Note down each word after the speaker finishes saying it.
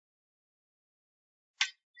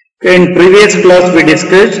Okay, in previous class we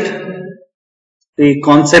discussed the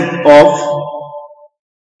concept of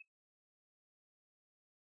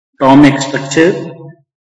atomic structure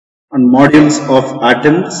and modules of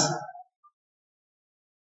atoms,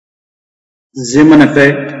 Zeeman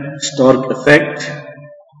effect, Stark effect,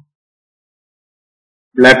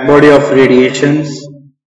 black body of radiations,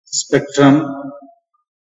 spectrum,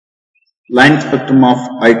 line spectrum of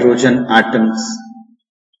hydrogen atoms,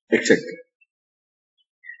 etc.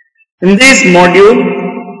 In this module,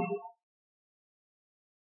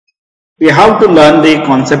 we have to learn the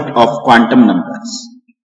concept of quantum numbers.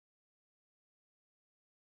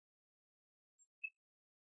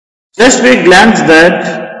 Just we glance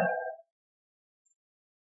that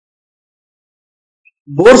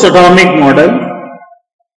Bohr's atomic model,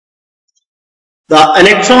 the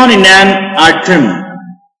electron in an atom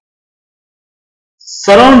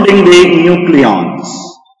surrounding the nucleons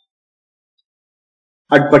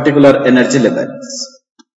at particular energy levels.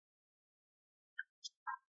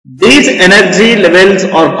 These energy levels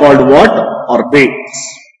are called what? Orbits.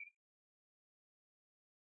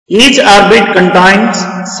 Each orbit contains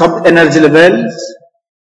sub-energy levels,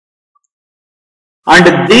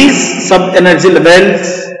 and these sub-energy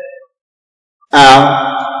levels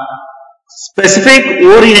have specific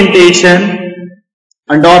orientation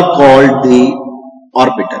and are called the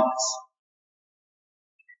orbitals.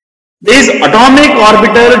 This atomic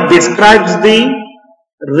orbital describes the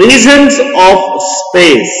regions of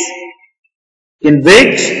space in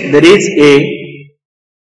which there is a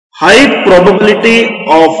high probability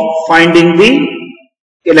of finding the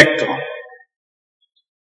electron.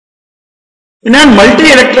 In a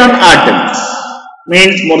multi-electron atoms,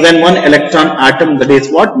 means more than one electron atom, that is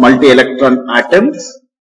what? Multi-electron atoms.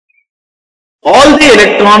 All the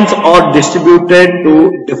electrons are distributed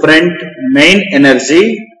to different main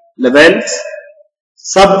energy levels,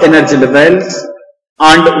 sub-energy levels,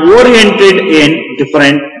 and oriented in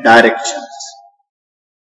different directions.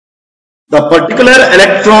 The particular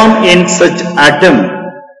electron in such atom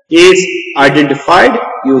is identified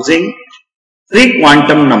using 3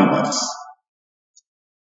 quantum numbers.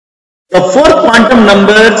 The 4 quantum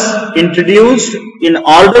numbers introduced in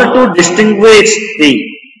order to distinguish the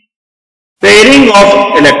pairing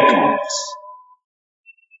of electrons.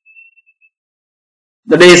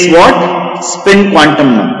 That is what? Spin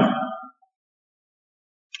quantum number.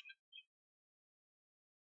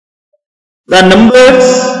 The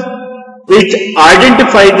numbers which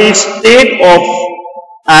identify the state of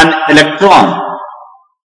an electron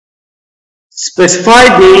specify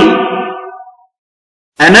the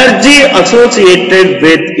energy associated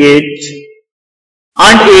with it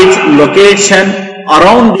and its location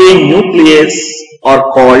around the nucleus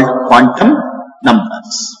are called quantum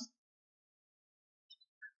numbers.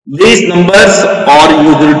 These numbers are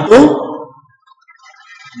used to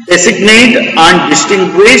designate and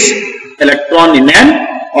distinguish electron in an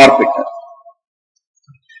orbital.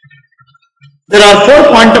 There are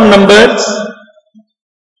 4 quantum numbers,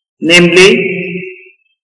 namely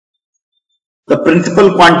the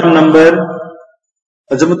principal quantum number,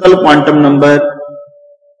 azimuthal quantum number,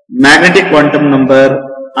 magnetic quantum number,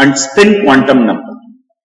 and spin quantum number.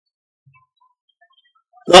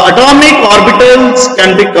 The atomic orbitals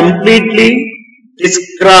can be completely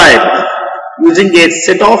described using a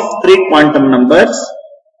set of 3 quantum numbers,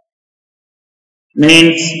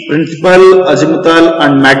 means principal, azimuthal,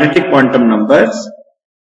 and magnetic quantum numbers.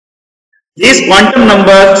 These quantum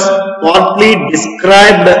numbers partly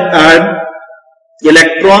describe an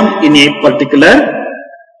electron in a particular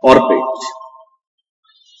orbit.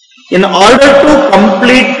 In order to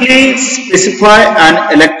completely specify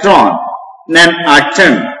an electron in an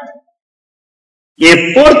atom,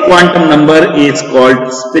 a 4th quantum number is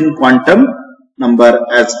called spin quantum number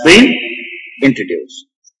has been introduced.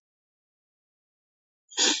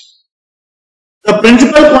 The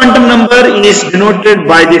principal quantum number is denoted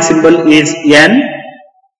by the symbol is n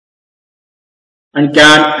and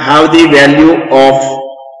can have the value of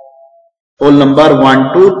whole number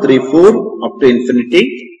 1, 2, 3, 4 up to infinity.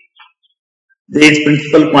 This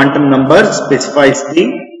principal quantum number specifies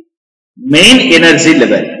the main energy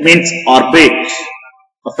level, means orbit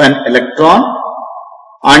of an electron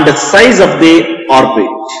and the size of the orbit.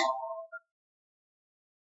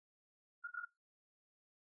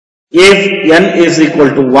 If n is equal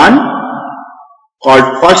to 1,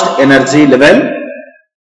 called first energy level,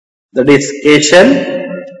 that is K shell,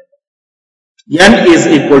 n is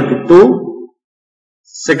equal to 2,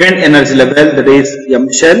 second energy level, that is M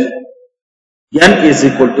shell, n is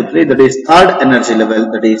equal to 3, that is third energy level,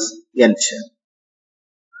 that is N shell.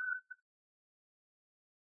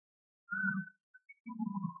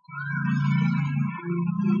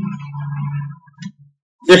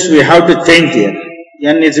 Just we have to change here.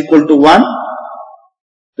 N is equal to 1,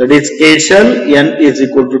 that is K shell. N is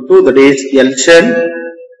equal to 2, that is L shell.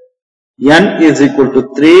 N is equal to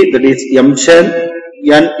 3, that is M shell.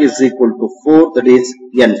 N is equal to 4, that is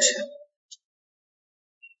N shell.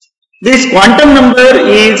 This quantum number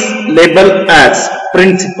is labeled as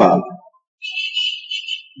principal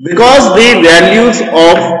because the values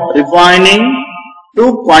of defining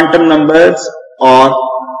two quantum numbers are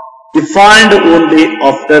defined only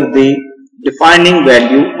after the defining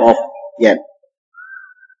value of n.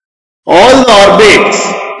 All the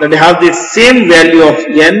orbits that have the same value of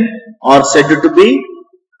n are said to be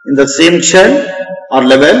in the same shell or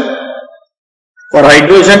level. For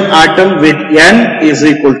hydrogen atom with n is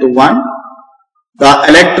equal to 1, the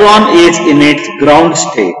electron is in its ground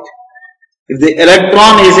state. If the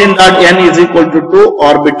electron is in that n is equal to 2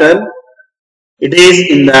 orbital, it is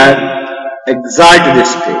in the excited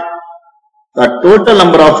state. The total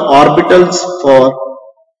number of orbitals for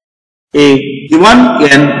a given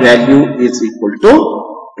n value is equal to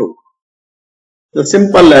 2. The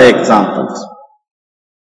simple examples.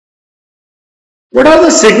 What are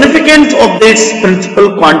the significance of these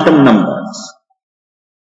principal quantum numbers?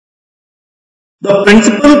 The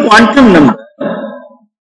principal quantum number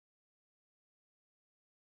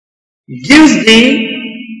gives the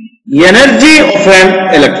energy of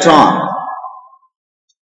an electron.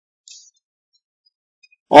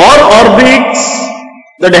 All orbits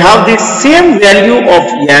that have the same value of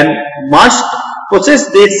n must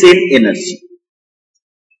possess the same energy.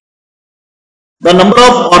 The number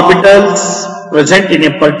of orbitals present in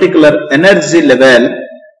a particular energy level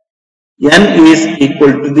n is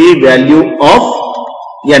equal to the value of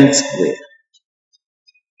n square.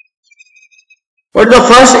 What is the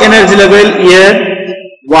first energy level here?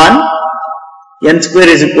 1. N square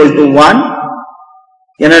is equal to 1.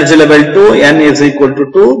 Energy level 2, n is equal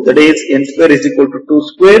to 2, that is n square is equal to 2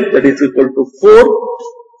 square, that is equal to 4.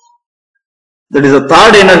 That is the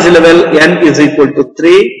third energy level, n is equal to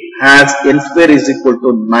 3, has n square is equal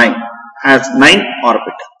to 9, has 9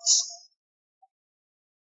 orbitals.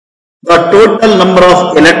 The total number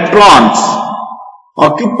of electrons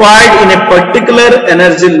occupied in a particular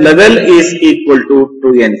energy level is equal to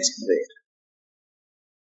 2n square.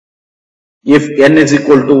 If n is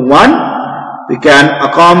equal to 1, we can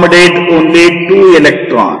accommodate only 2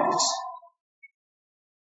 electrons.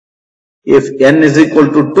 If n is equal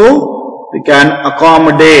to 2, we can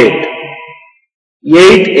accommodate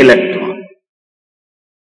 8 electrons.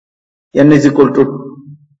 N is equal to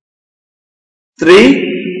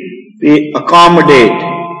 3, we accommodate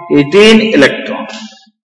 18 electrons.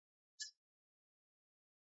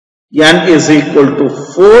 N is equal to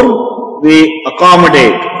 4, we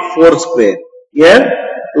accommodate 4 square. Here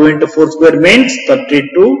 2 into 4 square means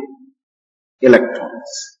 32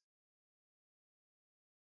 electrons.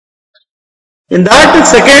 In that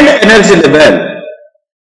second energy level,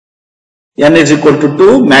 n is equal to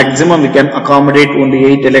 2, maximum we can accommodate only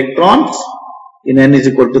 8 electrons. In n is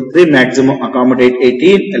equal to 3, maximum accommodate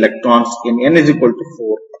 18 electrons. In n is equal to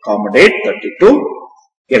 4, accommodate 32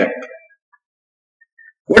 electrons.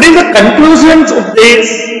 What is the conclusions of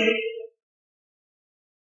this?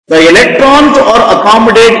 The electrons are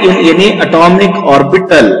accommodated in any atomic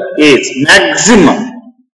orbital is maximum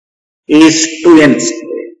is 2n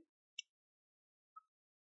square.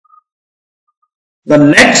 The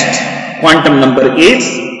next quantum number is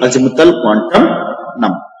azimuthal quantum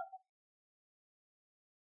number.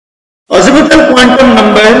 Azimuthal quantum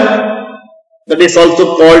number, that is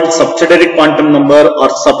also called subsidiary quantum number or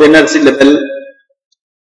sub-energy level.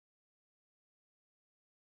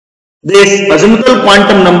 This azimuthal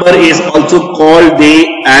quantum number is also called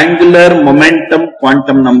the angular momentum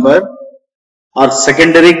quantum number or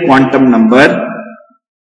secondary quantum number,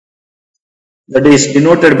 that is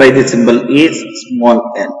denoted by the symbol is small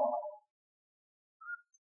n.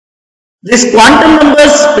 This quantum number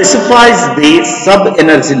specifies the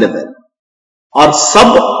sub-energy level or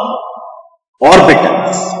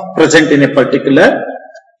sub-orbitals present in a particular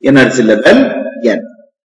energy level n.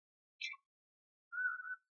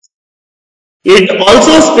 It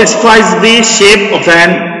also specifies the shape of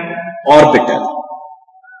an orbital.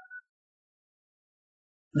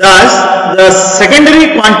 Thus, the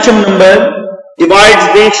secondary quantum number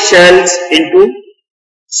divides the shells into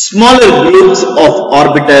smaller groups of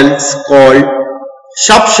orbitals called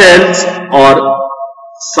subshells or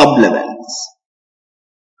sublevels.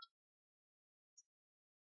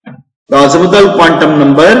 The azimuthal quantum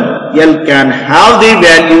number L can have the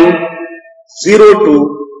value 0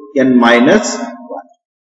 to n minus 1.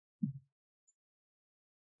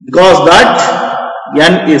 because that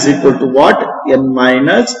n is equal to what? N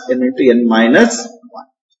minus n into n minus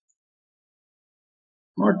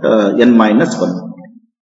 1, not n minus 1.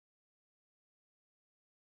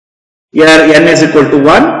 Here n is equal to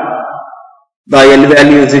 1, the L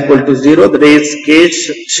value is equal to 0, that is K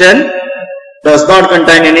shell does not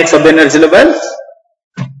contain any sub-energy levels.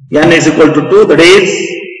 N is equal to 2, that is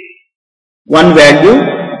one value,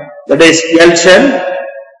 that is L shell,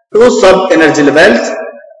 2 sub-energy levels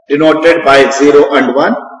denoted by 0 and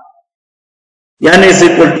 1. N is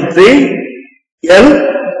equal to 3, L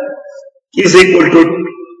is equal to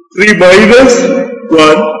 3 minus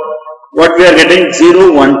 1. What we are getting?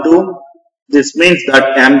 0, 1, 2. This means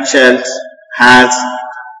that M shells has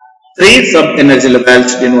 3 sub-energy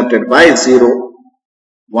levels denoted by 0,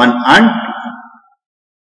 1 and 2.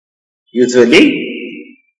 Usually,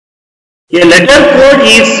 a letter code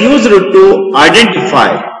is used to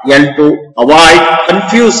identify L to avoid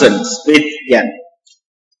confusions with N.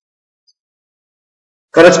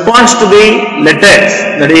 Corresponds to the letters,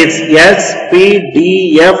 that is S, P,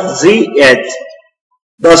 D, F, Z, H.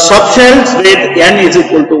 The subshells with N is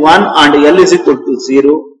equal to 1 and L is equal to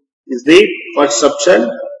 0 is the first subshell.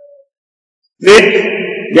 With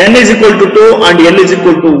N is equal to 2 and L is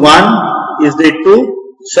equal to 1 is the 2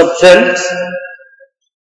 subshells.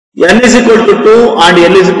 N is equal to 2 and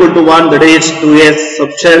L is equal to 1, that is 2s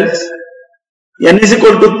subshells. N is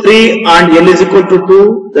equal to 3 and L is equal to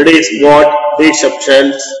 2, that is what? 3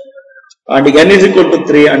 subshells. And N is equal to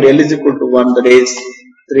 3 and L is equal to 1, that is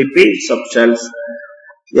 3p subshells.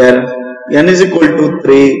 Here N is equal to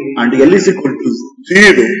 3 and L is equal to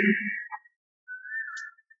 0.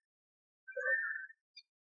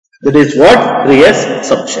 That is what? 3s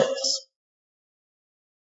subshells.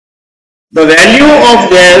 The value of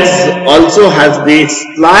S also has the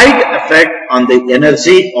slight effect on the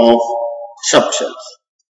energy of subshells.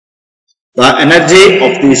 The energy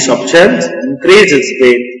of these subshells increases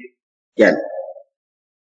with L.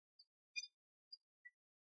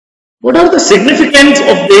 What are the significance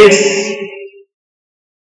of this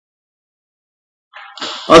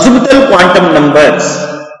azimuthal quantum numbers?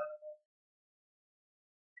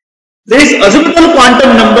 This azimuthal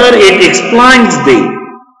quantum number, it explains the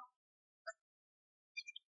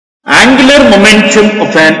angular momentum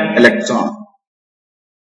of an electron.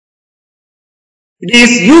 It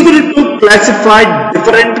is used to classify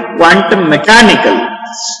different quantum mechanical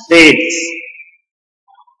states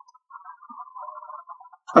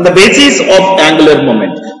on the basis of angular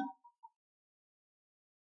momentum.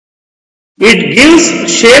 It gives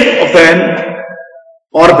shape of an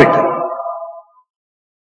orbital.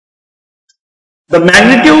 The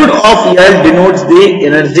magnitude of L denotes the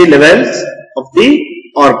energy levels of the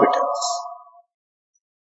orbitals.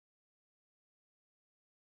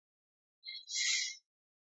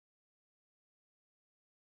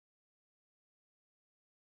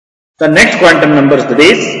 The next quantum numbers, that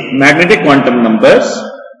is magnetic quantum numbers.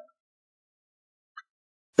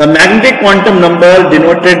 The magnetic quantum number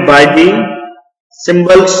denoted by the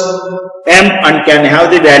symbols M and can have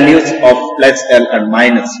the values of plus L and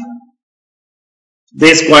minus.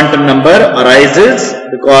 This quantum number arises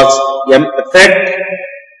because M affect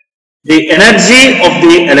the energy of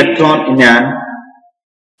the electron in an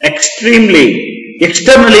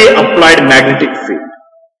externally applied magnetic field.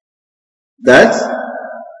 Thus,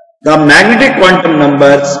 the magnetic quantum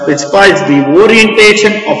number specifies the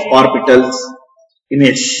orientation of orbitals in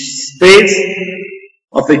a space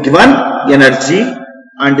of a given energy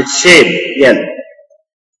and shape L.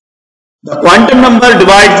 The quantum number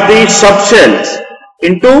divides the subshells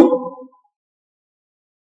into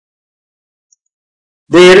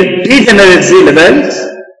their degeneracy levels.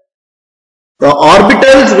 The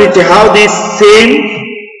orbitals which have the same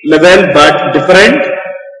level but different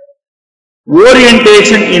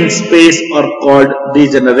orientation in space are called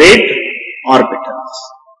degenerate orbitals.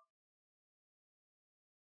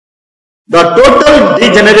 The total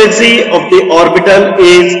degeneracy of the orbital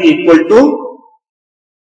is equal to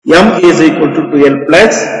M is equal to 2L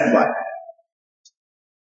plus 1.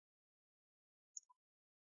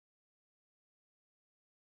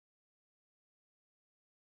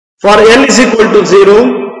 For L is equal to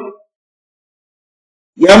 0,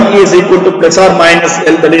 M is equal to plus or minus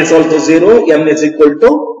L, that is also 0, M is equal to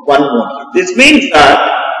 1 only. This means that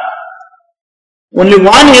only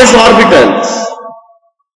one s orbitals,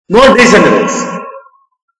 no degeneracy.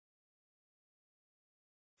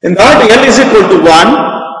 In that L is equal to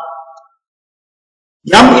 1,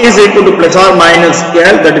 M is equal to plus or minus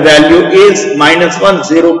L, that value is minus 1,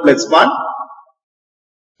 0 plus 1.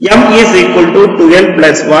 M is equal to 2L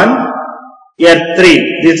plus 1, here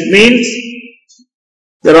 3. This means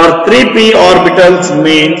There are 3 p orbitals,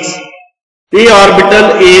 means p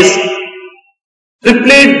orbital is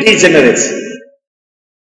triplet degeneracy.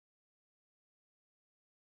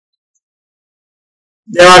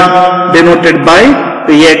 They are denoted by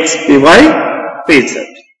px, py, pz.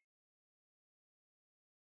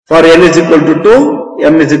 For L is equal to 2,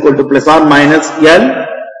 M is equal to plus or minus L,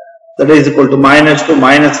 that is equal to minus 2,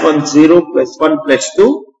 minus 1, 0, plus 1, plus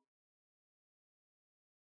 2,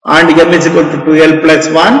 and M is equal to 2L plus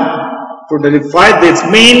 1, totally 5. This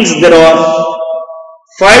means there are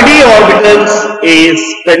 5d orbitals is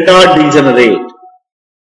pentadegenerate.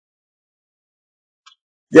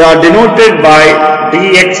 They are denoted by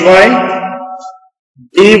dxy,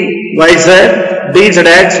 dyz,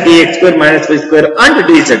 dzx, dx square minus y square, and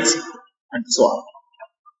dz, and so on.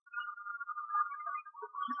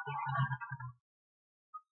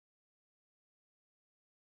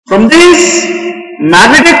 From these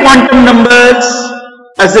magnetic quantum numbers,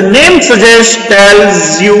 as the name suggests,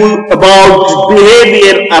 tells you about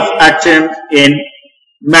behavior of atom in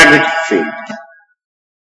magnetic field.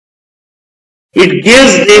 It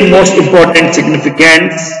gives the most important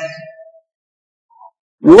significance,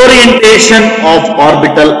 orientation of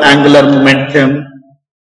orbital angular momentum,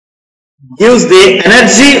 gives the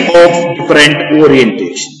energy of different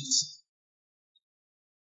orientations.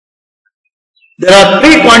 There are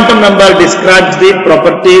 3 quantum numbers describes the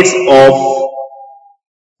properties of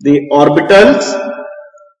the orbitals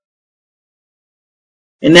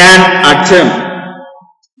in an atom.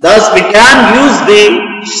 Thus, we can use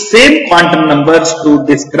the same quantum numbers to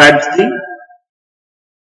describe the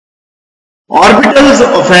orbitals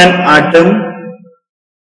of an atom.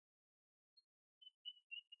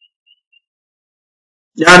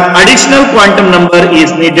 An additional quantum number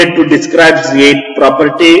is needed to describe the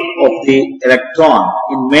property of the electron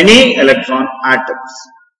in many electron atoms.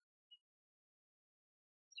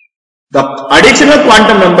 The additional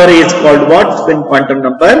quantum number is called what? Spin quantum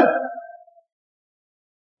number.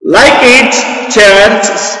 Like each charge,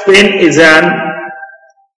 spin is an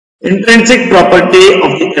intrinsic property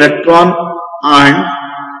of the electron, and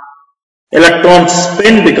electron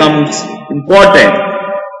spin becomes important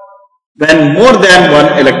when more than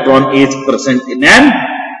one electron is present in an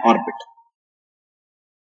orbit.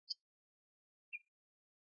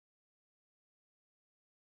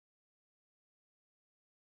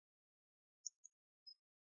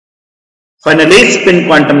 Finally, spin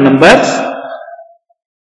quantum numbers.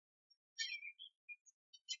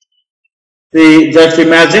 Just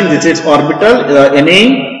imagine this is orbital. Any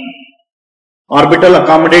orbital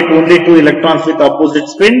accommodate only 2 electrons with opposite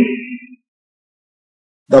spin.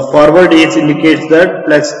 The forward is indicates that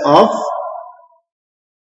plus of,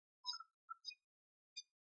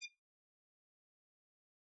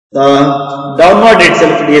 the downward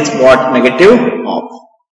itself is what? Negative of.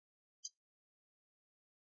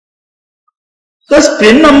 The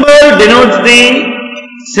spin number denotes the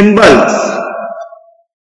symbols.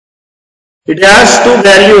 It has 2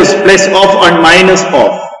 values, plus of and minus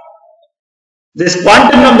of. This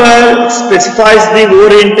quantum number specifies the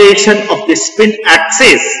orientation of the spin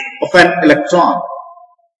axis of an electron.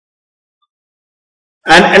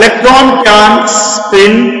 An electron can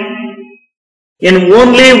spin in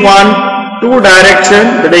only 2 directions,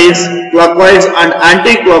 that is clockwise and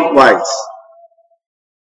anti-clockwise.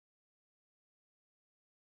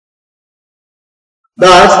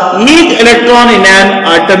 Thus, each electron in an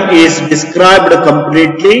atom is described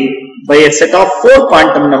completely by a set of 4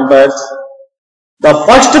 quantum numbers. The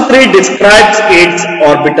first 3 describes its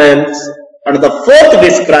orbitals and the 4th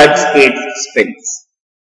describes its spins.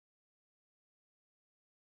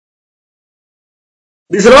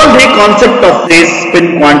 These are all the concept of this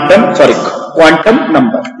spin quantum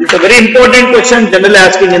number. It's a very important question, generally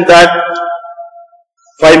asking in that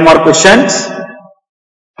 5 more questions.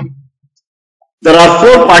 There are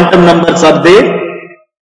 4 quantum numbers are there.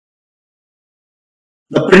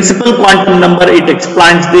 The principal quantum number, it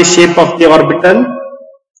explains the shape of the orbital.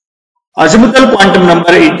 Azimuthal quantum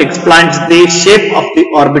number, it explains the shape of the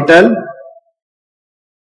orbital.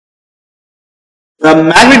 The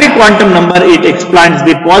magnetic quantum number, it explains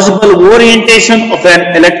the possible orientation of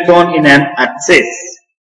an electron in an axis.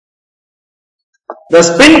 The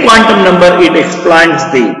spin quantum number, it explains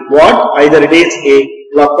the what? Either it is a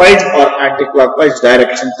clockwise or anti-clockwise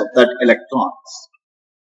directions of that electrons.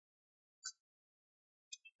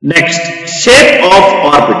 Next, shape of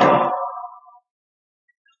orbital.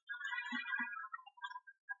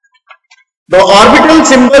 The orbital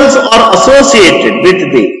symbols are associated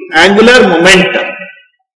with the angular momentum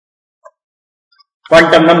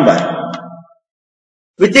quantum number,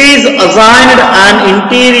 which is assigned an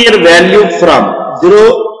interior value from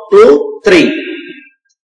 0 to 3.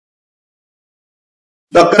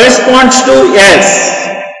 The corresponds to S.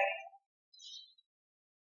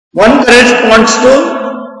 1 corresponds to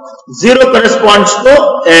 0 corresponds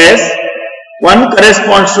to S. 1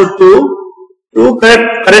 corresponds to 2. 2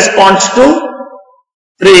 corresponds to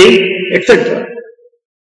 3, etc.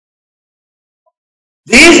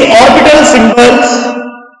 These orbital symbols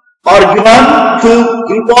are given to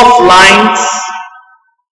group of lines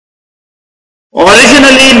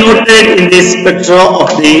originally noted in the spectra of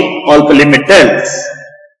the alkali metals.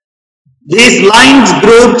 These lines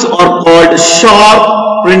groups are called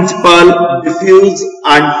sharp, principal, diffuse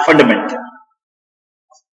and fundamental.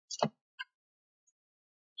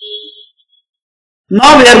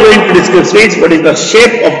 Now we are going to discuss what is the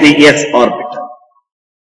shape of the S orbital.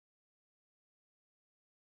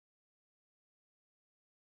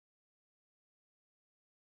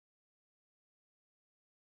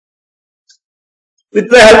 With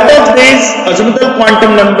the help of this azimuthal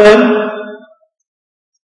quantum number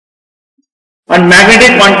and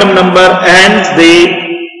magnetic quantum number, hence the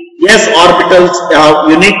S orbitals have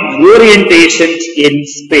unique orientations in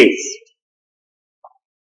space.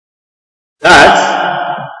 Thus,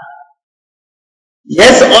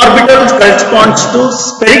 S orbitals corresponds to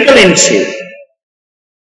spherical in shape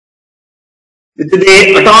with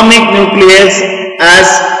the atomic nucleus as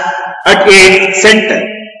at its center.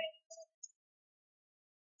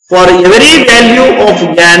 For every value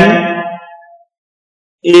of N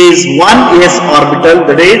is one S orbital,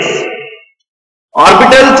 that is,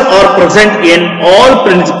 orbitals are present in all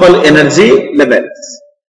principal energy levels.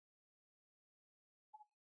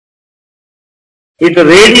 Its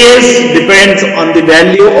radius depends on the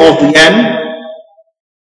value of N.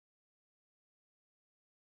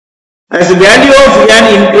 As the value of N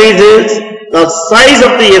increases, the size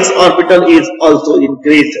of the S orbital is also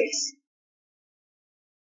increases.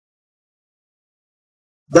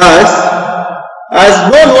 Thus, as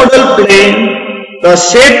no nodal plane, the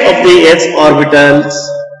shape of the S orbitals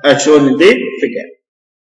as shown in the figure.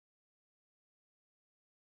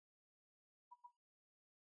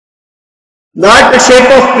 That the shape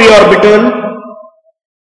of p orbital,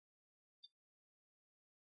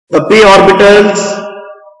 the p orbitals,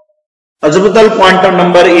 azimuthal quantum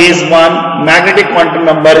number is 1, magnetic quantum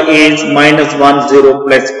number is -1, 0,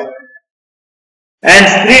 +1. And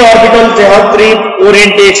 3 orbitals have 3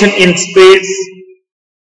 orientation in space.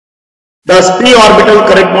 Thus p orbital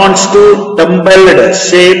corresponds to dumbbelled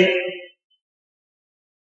shape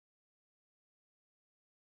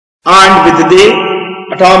and with the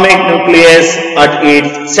atomic nucleus at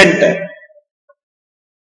its center.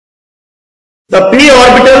 The p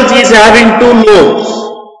orbitals is having 2 lobes.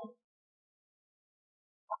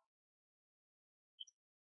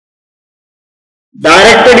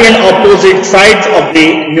 Directed in opposite sides of the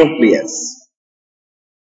nucleus.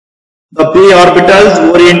 The p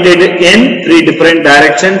orbitals oriented in 3 different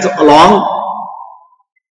directions along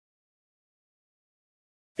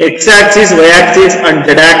x-axis, y-axis and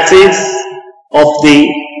z-axis of the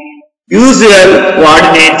usual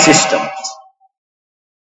coordinate systems.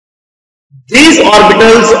 These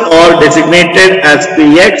orbitals are designated as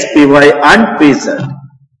px, py and pz.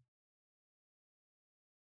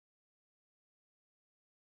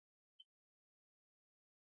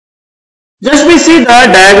 Just we see the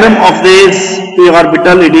diagram of this p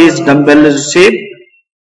orbital, it is dumbbell shape.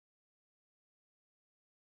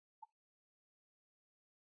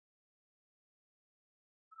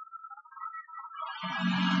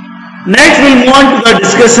 Next we move on to the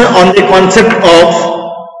discussion on the concept of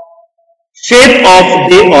shape of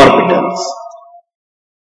the orbitals.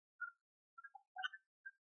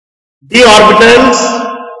 The orbitals,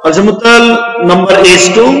 azimuthal number is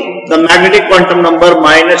 2. The magnetic quantum number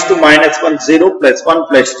 -2, -1, 0, +1,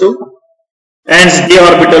 +2. Hence d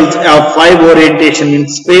orbitals have 5 orientation in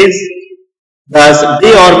space. Thus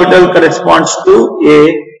d orbital corresponds to a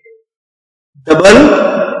double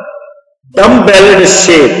dumbbelled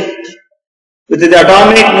shape with the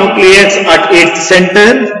atomic nucleus at its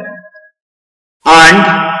center and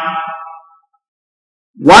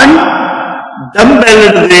one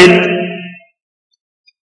dumbbelled with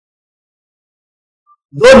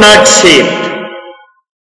donut shaped.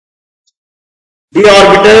 The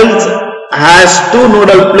orbitals has 2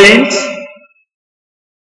 nodal planes.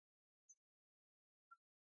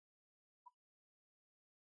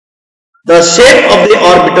 The shape of the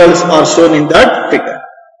orbitals are shown in that figure.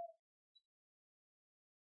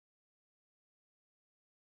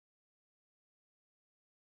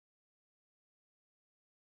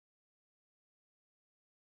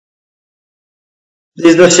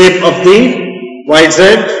 This is the shape of the YZ.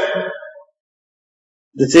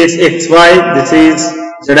 This is xy, this is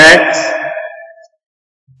zx,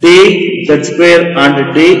 d z square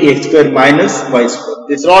and d x square minus y square.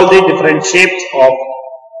 These are all the different shapes of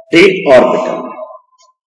the orbital.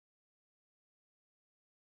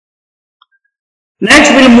 Next,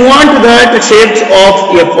 we will move on to the shapes of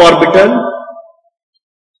f orbital.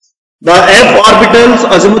 The f orbital's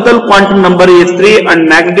azimuthal quantum number is 3 and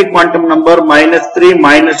magnetic quantum number -3,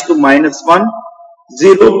 -2, -1,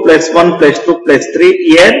 0, +1, +2, +3.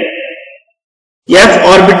 Here, f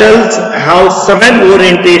orbitals have 7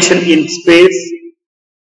 orientation in space.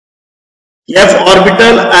 F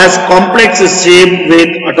orbital has complex shape with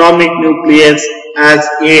atomic nucleus as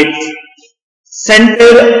its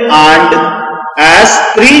center and as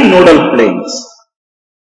 3 nodal planes.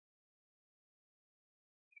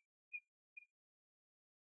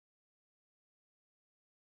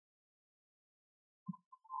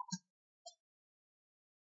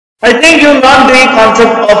 I think you learned the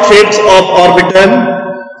concept of shapes of orbital.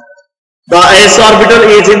 The s orbital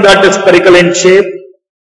is in that spherical in shape.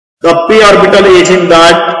 The p orbital is in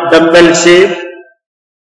that dumbbell shape.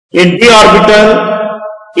 In d orbital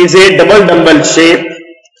is a double dumbbell shape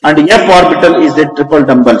and f orbital is a triple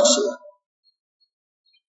dumbbell shape.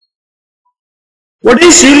 What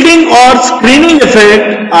is shielding or screening effect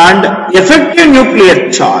and effective nuclear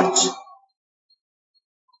charge?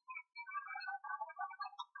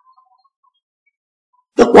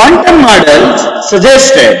 The quantum models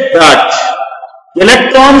suggested that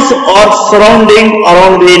electrons are surrounding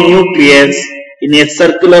around a nucleus in a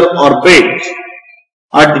circular orbit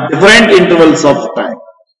at different intervals of time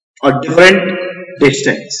or different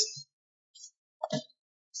distance.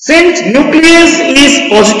 Since nucleus is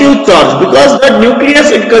positive charge, because that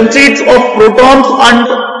nucleus it consists of protons and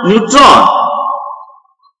neutrons.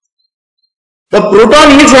 The proton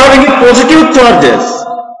is having positive charges.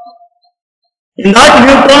 In that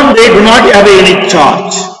neutron they do not have any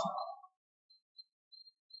charge.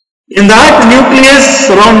 In that nucleus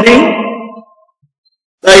surrounding,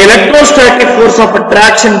 the electrostatic force of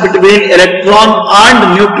attraction between electron and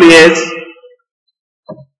nucleus,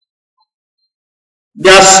 they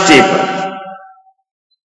are stable.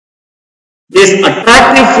 This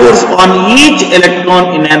attractive force on each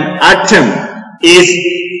electron in an atom is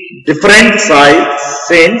different size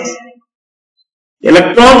since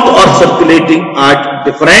electrons are circulating at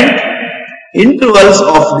different intervals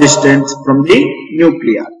of distance from the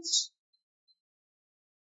nucleus.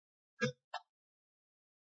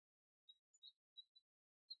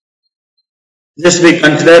 Just we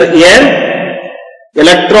consider here,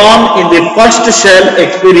 electron in the first shell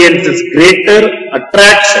experiences greater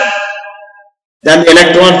attraction than the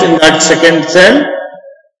electrons in that second shell,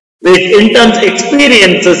 which in turn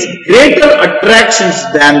experiences greater attractions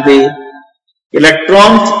than the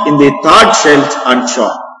electrons in the third shells and so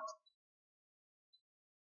on.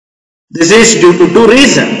 This is due to 2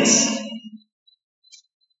 reasons.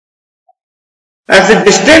 As the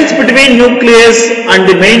distance between nucleus and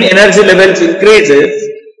the main energy levels increases,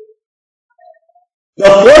 the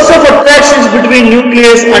force of attractions between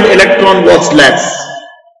nucleus and electron was less.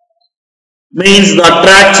 Means the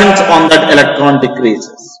attractions on that electron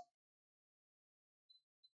decreases.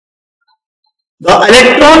 The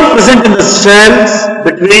electrons present in the shells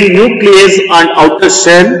between nucleus and outer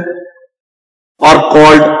shell are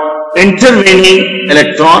called intervening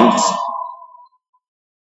electrons.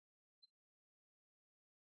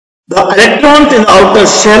 The electrons in the outer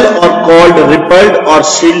shell are called repelled or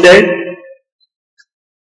shielded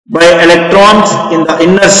by electrons in the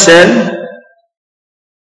inner shell.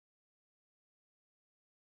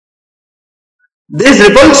 This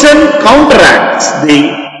repulsion counteracts the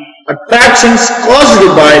attractions caused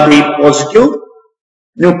by the positive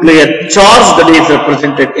nuclear charge that is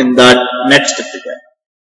represented in that next figure.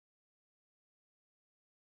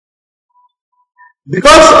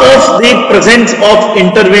 Because of the presence of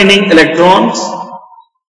intervening electrons,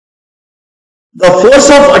 the force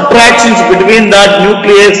of attractions between that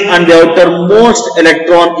nucleus and the outermost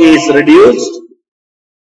electron is reduced.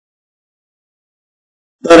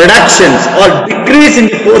 The reductions or decrease in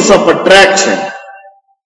the force of attraction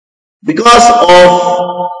because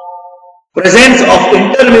of presence of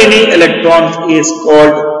intervening electrons is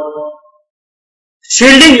called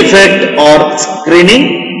shielding effect or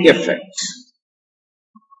screening effect.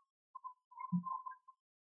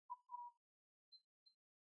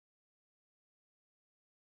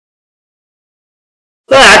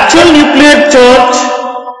 The actual nuclear charge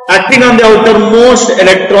acting on the outermost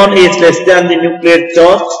electron is less than the nuclear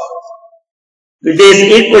charge, which is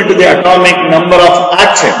equal to the atomic number of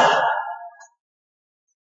atom.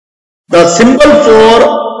 The symbol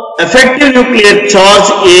for effective nuclear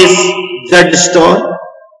charge is Z star.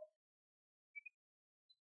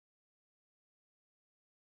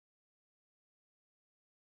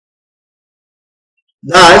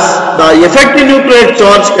 Thus, the effective nuclear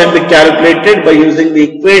charge can be calculated by using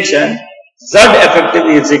the equation Z effective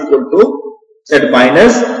is equal to Z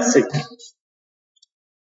minus sigma.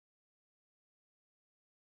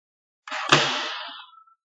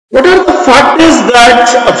 What are the factors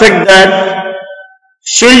that affect that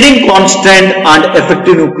shielding constant and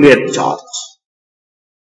effective nuclear charge?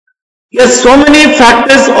 Yes, so many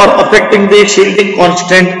factors are affecting the shielding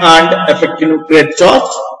constant and effective nuclear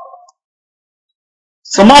charge.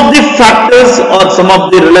 Some of the factors or some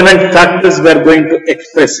of the relevant factors we are going to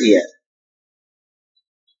express here.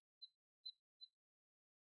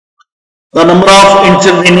 The number of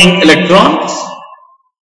intervening electrons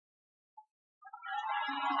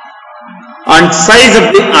and size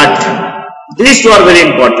of the atom. These two are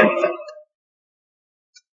very important factors.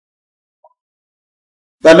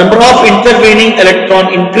 The number of intervening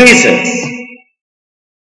electron increases.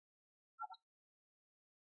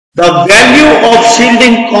 The value of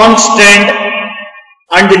shielding constant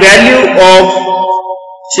and the value of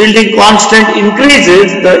shielding constant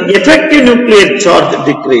increases, the effective nuclear charge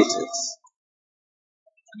decreases.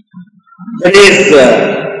 That is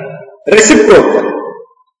reciprocal.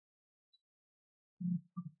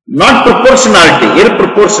 Not proportionality, here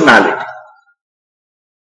proportionality.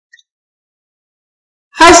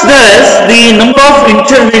 As thus the number of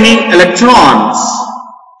intervening electrons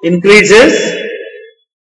increases,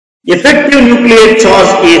 effective nuclear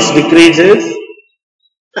charge is decreases.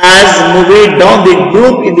 As moving down the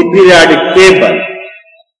group in the periodic table,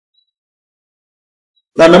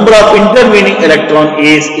 the number of intervening electron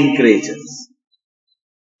is increases.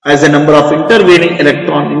 As the number of intervening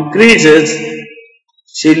electron increases,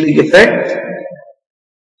 shielding effect,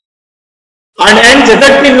 and hence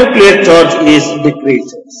effective nuclear charge is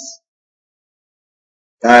decreases.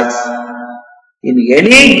 Thus, in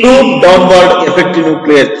any group, downward effective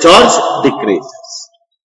nuclear charge decreases.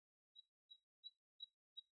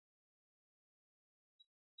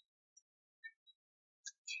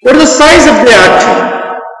 What is the size of the atom?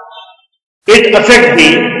 It affects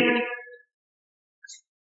the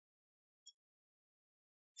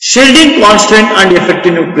shielding constant and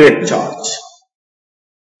effective nuclear charge.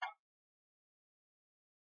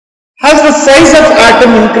 As the size of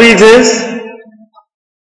atom increases,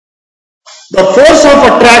 the force of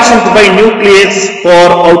attraction by nucleus for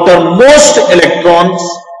outermost electrons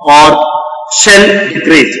or shell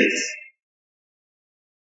decreases.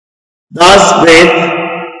 Thus, with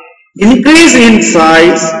increase in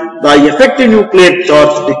size, the effective nuclear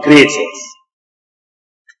charge decreases.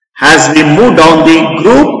 As we move down the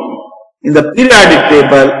group in the periodic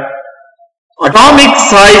table, atomic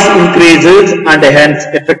size increases and hence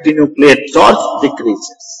effective nuclear charge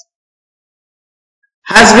decreases.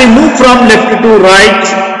 As we move from left to right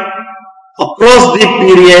across the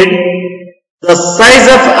period, the size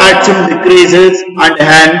of atom decreases and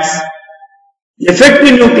hence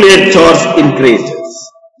effective nuclear charge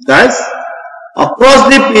increases. Thus,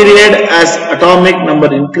 across the period as atomic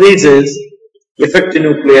number increases, effective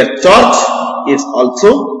nuclear charge is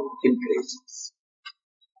also increases.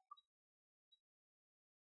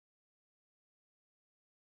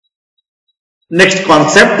 Next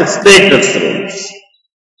concept, the status rules.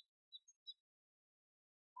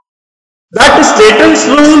 That status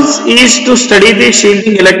rules is to study the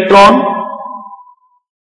shielding electron.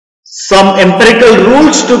 Some empirical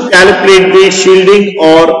rules to calculate the shielding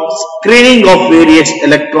or screening of various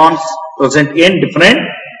electrons present in different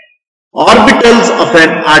orbitals of an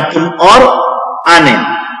atom or anion.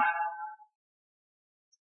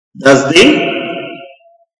 Thus, the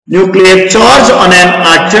nuclear charge on an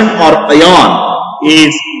atom or ion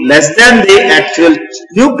is less than the actual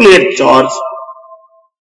nuclear charge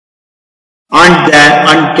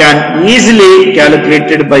and can easily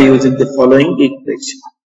calculated by using the following equation.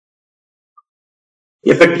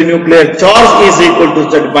 Effective nuclear charge is equal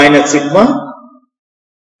to Z minus sigma,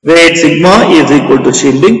 where sigma is equal to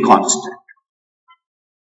shielding constant.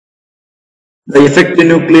 The effective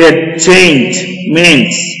nuclear change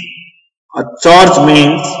means, a charge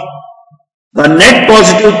means the net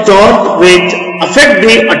positive charge which affect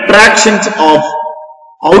the attractions of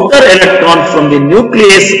outer electron from the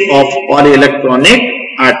nucleus of polyelectronic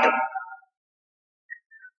atom.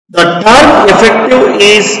 The term effective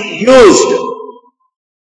is used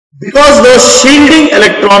because the shielding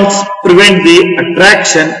electrons prevent the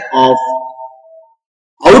attraction of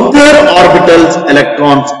outer orbitals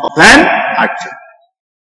electrons of an atom.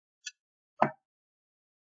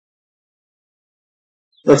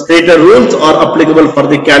 The stator rules are applicable for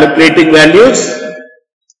the calculating values,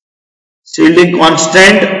 shielding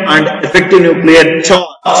constant and effective nuclear charge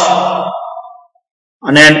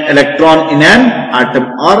on an electron in an atom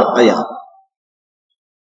or ion.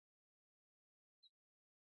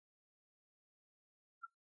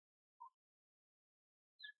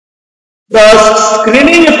 The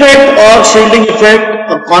screening effect or shielding effect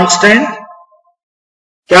are constant,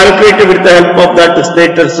 calculated with the help of that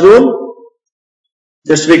stator's rule.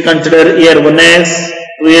 Just we consider here 1s,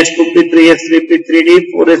 2s, 2p, 3s, 3p, 3d,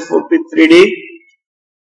 4s, 4p, 3d,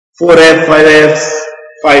 4f, 5s,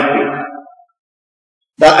 5p.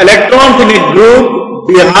 The electrons in a group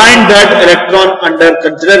behind that electron under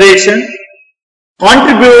consideration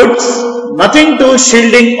contributes nothing to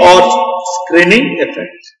shielding or screening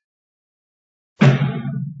effect.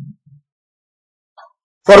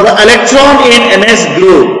 For the electron in NS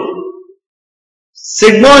group,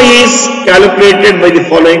 sigma is calculated by the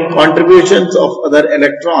following contributions of other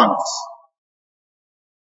electrons.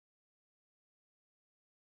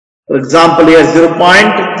 For example, here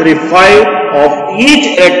 0.35 of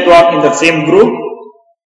each electron in the same group,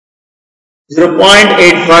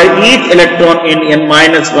 0.85 each electron in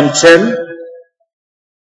n-1 shell,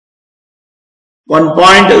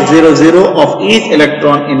 1.00 of each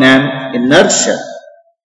electron in an inner shell.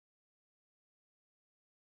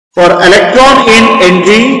 For electron in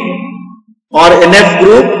Ng or NF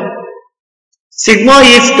group, sigma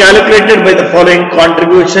is calculated by the following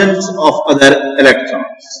contributions of other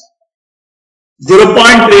electrons.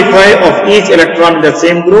 0.35 of each electron in the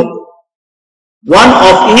same group, 1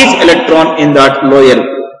 of each electron in that lower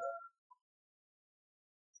group.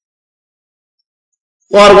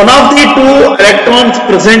 For one of the two electrons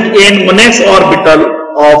present in 1s orbital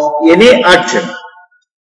of any atom,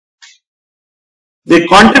 the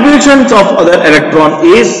contributions of other electron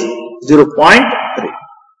is 0.3.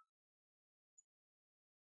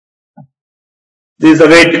 These are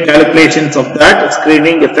the calculations of that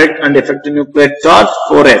screening effect and effective nuclear charge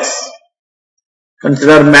 4s.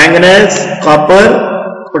 Consider manganese,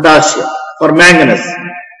 copper, potassium. For manganese,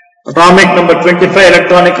 atomic number 25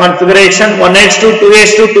 electronic configuration 1s2,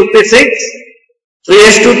 2s2, 2p6,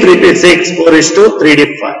 3s2, 3p6, 4s2,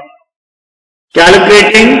 3d5.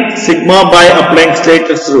 Calculating sigma by applying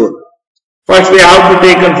status rule. First we have to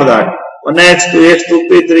take in for that. 1s, 2s,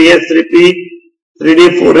 2p, 3s, 3p,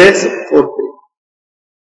 3d, 4s, 4p.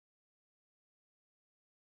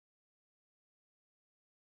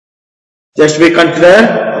 Just we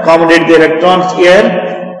consider, accommodate the electrons here.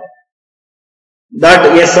 That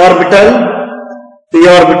s orbital, p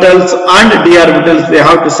orbitals and d orbitals we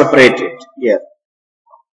have to separate it here.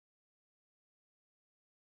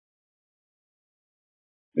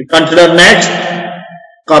 We consider next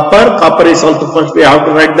copper. Copper is also first we have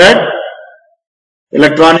to write that.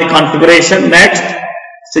 Electronic configuration next.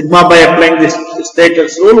 Sigma by applying this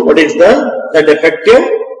status rule. What is that effective?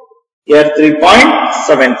 Here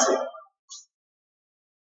 3.70.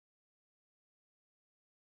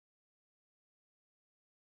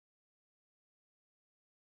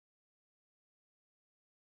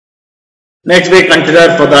 Next we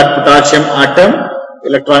consider for that potassium atom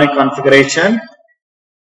electronic configuration.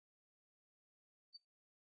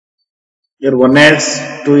 Here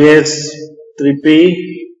 1s, 2s, 3p,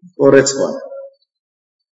 4s1.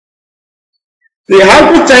 We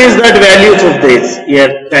have to change that values of this.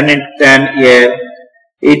 Here 10 into 10, here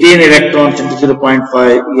 18 electrons into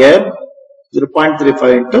 0.5, here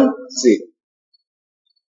 0.35 into 0.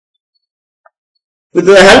 With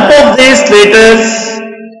the help of this latest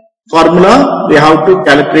formula, we have to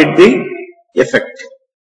calculate the effect.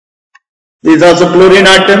 These are also chlorine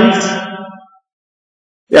atoms.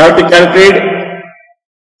 We have to calculate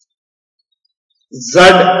Z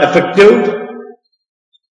effective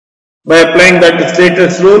by applying that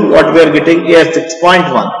status rule. What we are getting is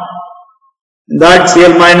 6.1. That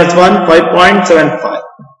Cl minus 1, 5.75.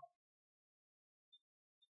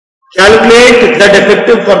 Calculate that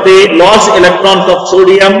effective for the lost electrons of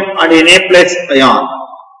sodium and Na plus ion.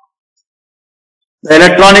 The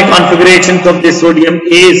electronic configurations of the sodium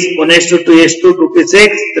is 1s2, 2s2,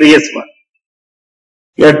 2p6, 3s1.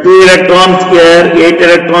 Here 2 electrons here, 8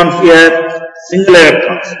 electrons here, single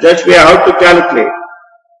electrons. Just we have to calculate.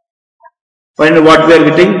 Find what we are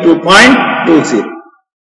getting, 2.20.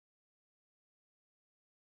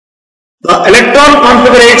 The electron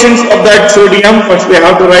configurations of that sodium, first we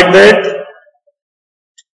have to write that.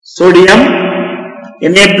 Sodium,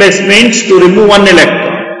 Na plus means to remove one electron.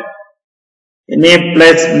 Na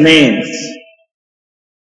plus means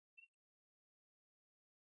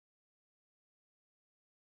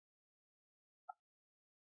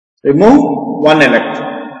remove one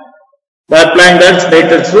electron. By applying that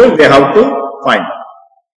latest rule, we have to find.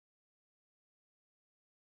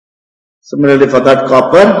 Similarly for that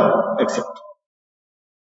copper, etc.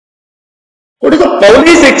 What is the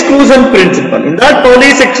Paulis exclusion principle? In that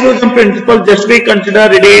Paulis exclusion principle, just we consider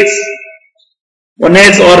it is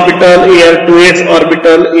 1s orbital, here 2s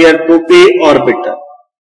orbital, here 2p orbital,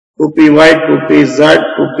 2py, 2pz,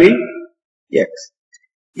 2px.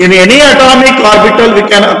 In any atomic orbital, we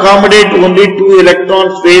can accommodate only 2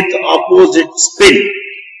 electrons with opposite spin.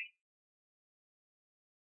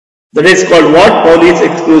 That is called what? Paulis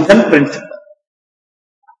exclusion principle.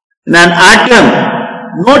 In an atom,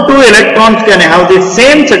 no 2 electrons can have the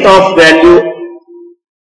same set of value,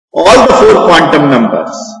 all the 4 quantum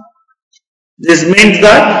numbers. This means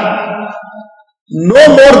that no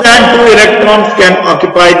more than 2 electrons can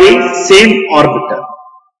occupy the same orbital,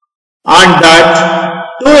 and that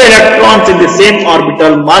 2 electrons in the same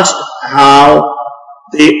orbital must have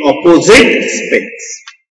the opposite spins.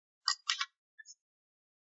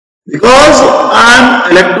 Because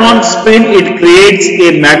an electron spin, it creates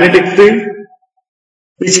a magnetic field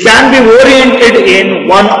which can be oriented in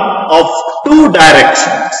one of 2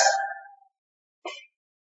 directions.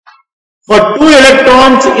 For 2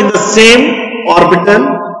 electrons in the same orbital,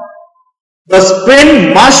 the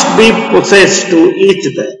spin must be possessed to each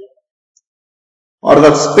other, or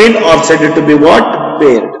the spin are said to be what?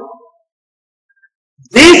 Paired.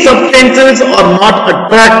 These substances are not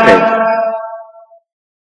attracted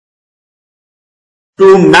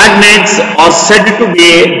to magnets, are said to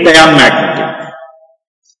be diamagnetic.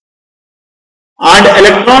 And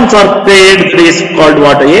electrons are paired, that is called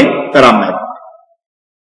what? A paramagnetic.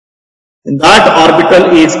 In that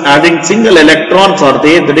orbital is having single electrons are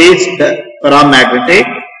there, that is the paramagnetic.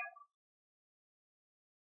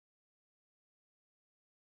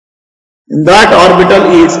 In that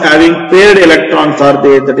orbital is having paired electrons are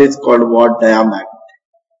there, that is called what? Diamagnetic.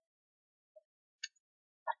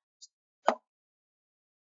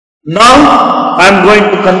 Now I am going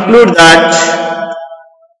to conclude that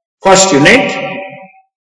first unit.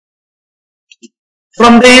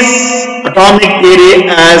 From this, atomic theory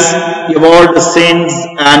has evolved since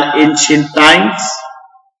an ancient times.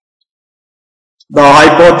 The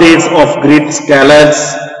hypothesis of great scalars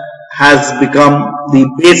has become the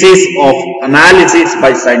basis of analysis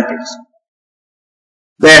by scientists.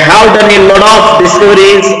 They have done a lot of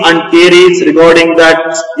discoveries and theories regarding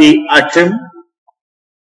the atom.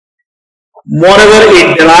 Moreover,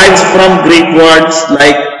 it derives from Greek words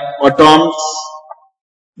like atoms,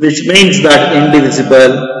 which means that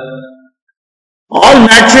indivisible. All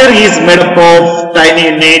matter is made up of tiny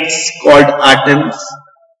units called atoms.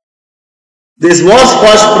 This was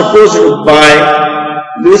first proposed by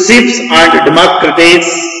Lucius and Democritus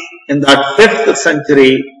in the 5th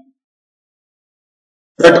century,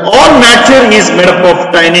 that all matter is made up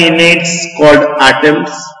of tiny units called atoms.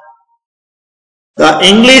 The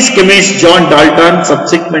English chemist John Dalton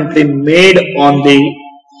subsequently made on the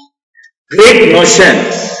great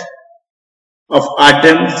notions of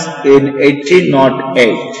atoms in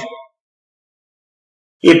 1808.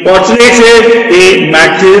 He postulated the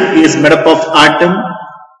matter is made up of atoms,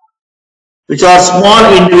 which are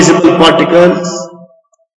small indivisible particles.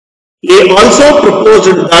 He also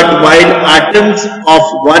proposed that while atoms of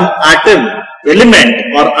one atom element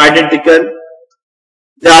are identical,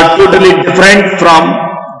 they are totally different from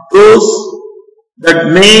those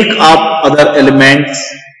that make up other elements.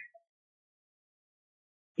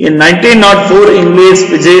 In 1904, English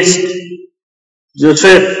physicist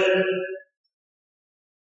Joseph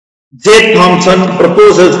J. Thomson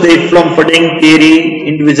proposes the plum-pudding theory,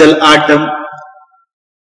 individual atom.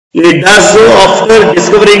 He does so after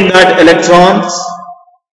discovering that electrons,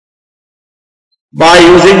 by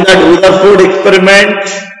using that Rutherford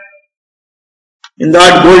experiment, in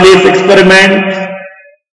that gold leaf experiment,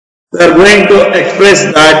 we are going to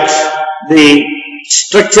express that the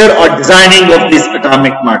structure or designing of these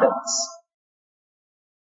atomic models.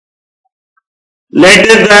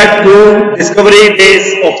 Later that to discovery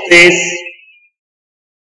days of this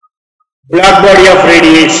black body of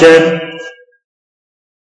radiation,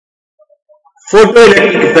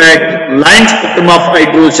 photoelectric effect, line spectrum of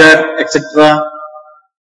hydrogen, etc.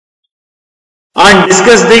 and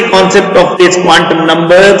discuss the concept of these quantum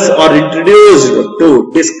numbers are introduced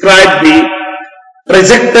to describe the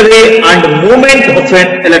trajectory and movement of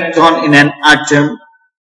an electron in an atom.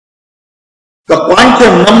 The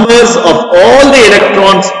quantum numbers of all the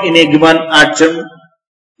electrons in a given atom,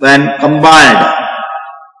 when combined,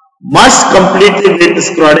 must completely meet the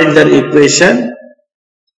Schrödinger equation.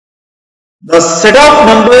 The set of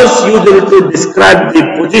numbers used to describe the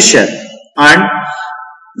position and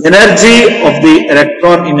energy of the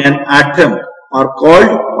electron in an atom are called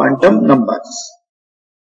quantum numbers.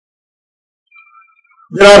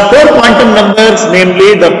 There are 4 quantum numbers,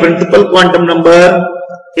 namely the principal quantum number,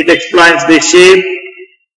 it explains the shape.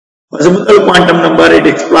 Azimuthal quantum number, it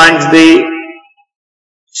explains the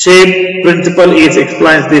shape. Principal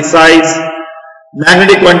explains the size.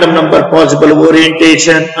 Magnetic quantum number, possible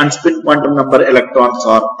orientation, and spin quantum number, electrons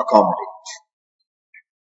are accommodated.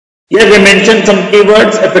 Here they mention some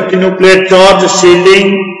keywords: effective nuclear charge, shielding,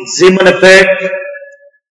 Zeeman effect,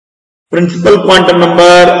 principal quantum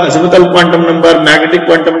number, azimuthal quantum number, magnetic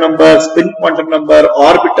quantum number, spin quantum number,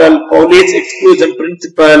 orbital, paulis, exclusion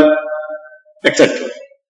principle, etc.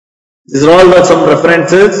 These are all some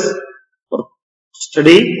references for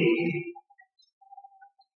study.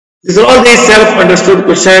 These are all these self-understood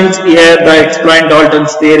questions. Here they explain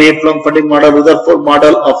Dalton's theory, Flumford model, Rutherford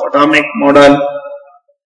model of atomic model,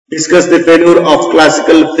 discuss the failure of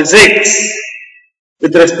classical physics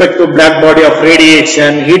with respect to black body of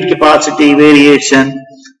radiation, heat capacity variation,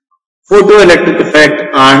 photoelectric effect,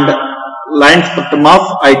 and line spectrum of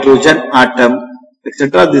hydrogen atom,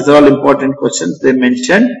 etc. These are all important questions they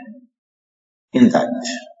mentioned in that.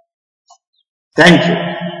 Thank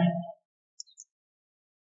you.